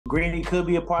Greeny could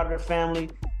be a part of the family,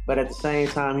 but at the same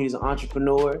time, he's an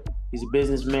entrepreneur, he's a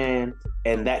businessman,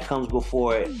 and that comes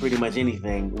before pretty much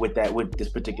anything with this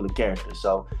particular character.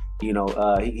 So,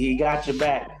 he got your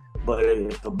back, but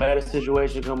if a better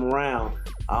situation come around,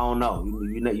 I don't know.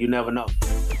 You never know.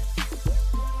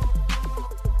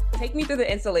 Take me through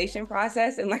the installation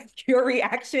process and like your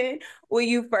reaction when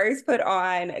you first put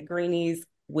on Greeny's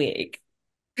wig.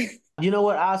 You know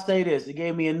what? I'll say this. It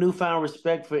gave me a newfound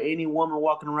respect for any woman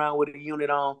walking around with a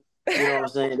unit on. You know what I'm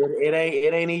saying? It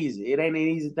ain't easy. It ain't an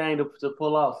easy thing to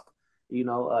pull off. You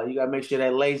gotta make sure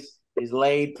that lace is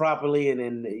laid properly and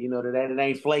then that it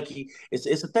ain't flaky. It's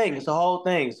a thing. It's a whole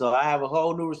thing. So I have a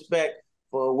whole new respect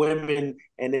for women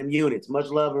and them units. Much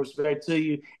love and respect to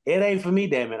you. It ain't for me,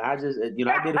 damn it. I just I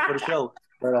did it for the show.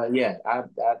 But yeah,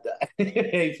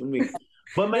 it ain't for me.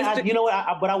 But man, you know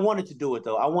what? But I wanted to do it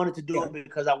though. I wanted to do it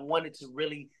because I wanted to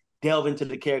really delve into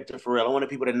the character for real. I wanted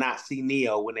people to not see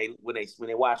Neo when they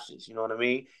watch this. You know what I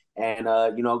mean? And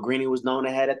Greeny was known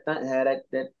to have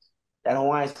that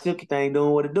Hawaiian silky thing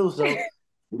doing what it do. So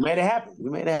we made it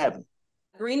happen.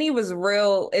 Greeny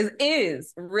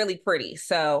is really pretty.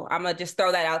 So I'm gonna just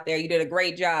throw that out there. You did a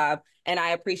great job, and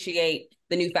I appreciate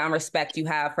the newfound respect you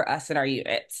have for us and our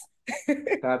units.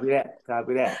 Copy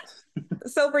that.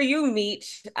 So for you,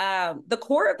 Meech, the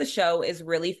core of the show is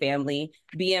really family,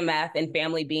 BMF, and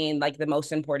family being like the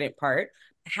most important part.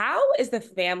 How is the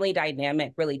family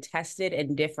dynamic really tested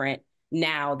and different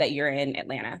now that you're in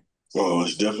Atlanta? Well,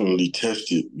 it's definitely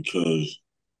tested because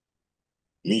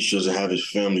Meech doesn't have his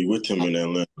family with him in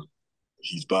Atlanta.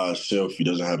 He's by himself. He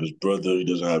doesn't have his brother. He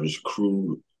doesn't have his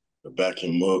crew to back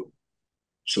him up.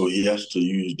 So he has to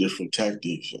use different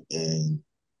tactics and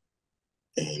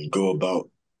go about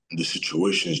the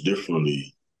situations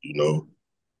differently.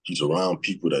 He's around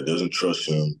people that doesn't trust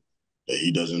him, that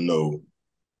he doesn't know.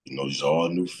 These are all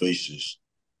new faces.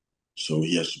 So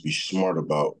he has to be smart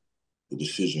about the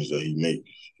decisions that he makes.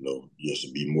 He has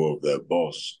to be more of that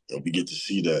boss. And we get to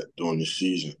see that during this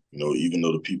season. Even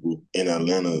though the people in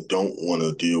Atlanta don't want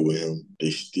to deal with him, they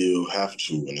still have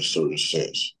to in a certain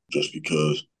sense, just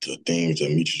because the things that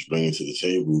Meech is bringing to the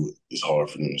table is hard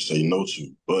for them to say no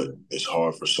to. But it's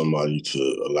hard for somebody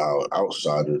to allow an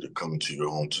outsider to come into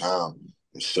your hometown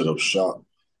and set up shop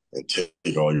and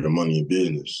take all your money and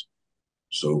business.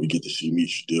 So we get to see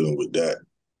Meech dealing with that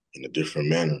in a different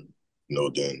manner,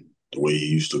 than the way he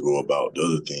used to go about the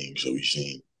other things that we've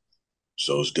seen.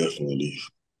 So it's definitely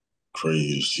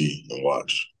crazy to see and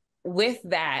watch. With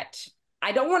that,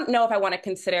 I don't know if I want to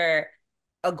consider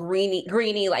a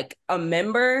Greeny like a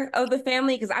member of the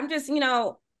family, because I'm just, I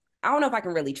don't know if I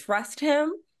can really trust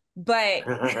him. But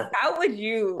how would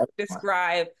you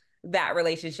describe that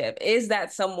relationship? Is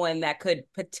that someone that could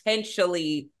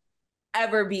potentially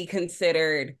ever be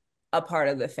considered a part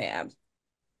of the fam?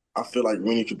 I feel like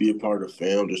Greeny could be a part of the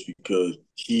fam just because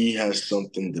he has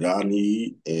something that I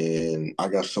need and I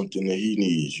got something that he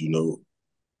needs,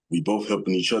 We both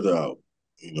helping each other out,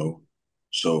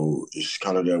 So it's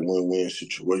kind of that win-win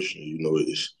situation,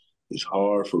 It's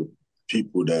hard for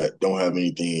people that don't have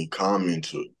anything in common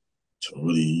to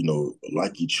really,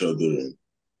 like each other and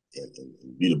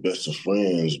be the best of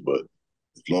friends. But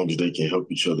as long as they can help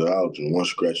each other out and one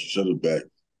scratch each other back,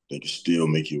 they can still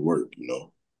make it work,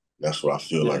 That's what I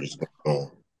feel like is going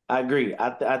on. I agree.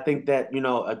 I think that,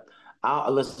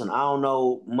 listen, I don't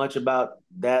know much about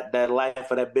that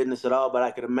life or that business at all, but I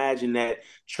could imagine that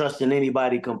trusting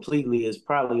anybody completely is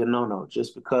probably a no-no,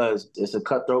 just because it's a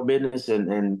cutthroat business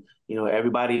and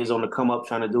everybody is on the come up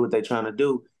trying to do what they're trying to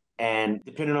do. And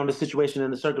depending on the situation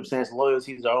and the circumstance,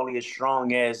 loyalties are only as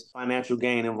strong as financial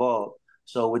gain involved.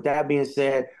 So with that being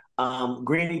said,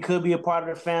 Greeny could be a part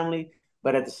of the family,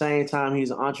 but at the same time, he's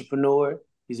an entrepreneur.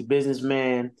 He's a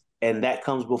businessman, and that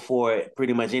comes before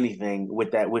pretty much anything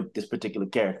with this particular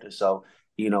character. So,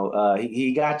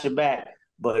 he got your back,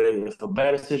 but if a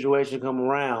better situation come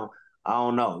around, I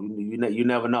don't know. You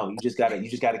never know. You just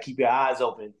gotta keep your eyes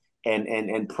open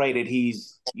and pray that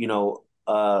he's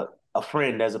a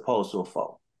friend as opposed to a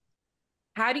foe.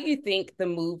 How do you think the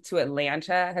move to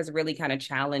Atlanta has really kind of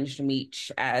challenged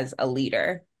Meech as a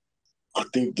leader? I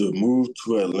think the move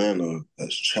to Atlanta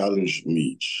has challenged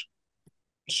Meech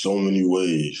so many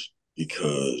ways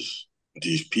because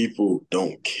these people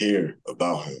don't care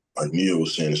about him. Like Neil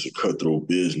was saying, it's a cutthroat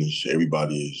business.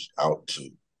 Everybody is out to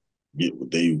get what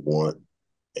they want,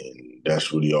 and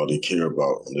that's really all they care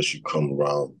about unless you come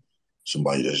around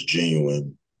somebody that's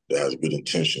genuine, that has good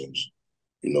intentions,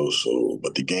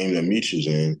 but the game that Meech is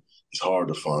in, it's hard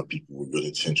to find people with good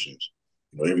intentions.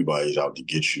 Everybody's out to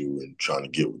get you and trying to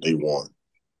get what they want.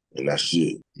 and that's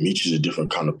it. Meech is a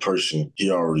different kind of person. He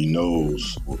already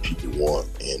knows what people want,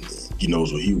 and he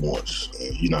knows what he wants,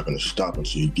 and he's not gonna stop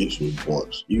until he gets what he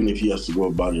wants, even if he has to go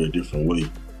about it a different way,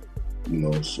 you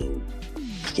know. So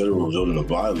instead of resorting to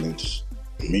violence,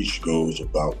 Meech goes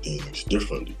about things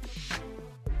differently,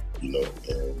 you know,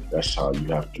 and that's how you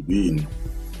have to be in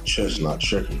chess, not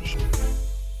checkers.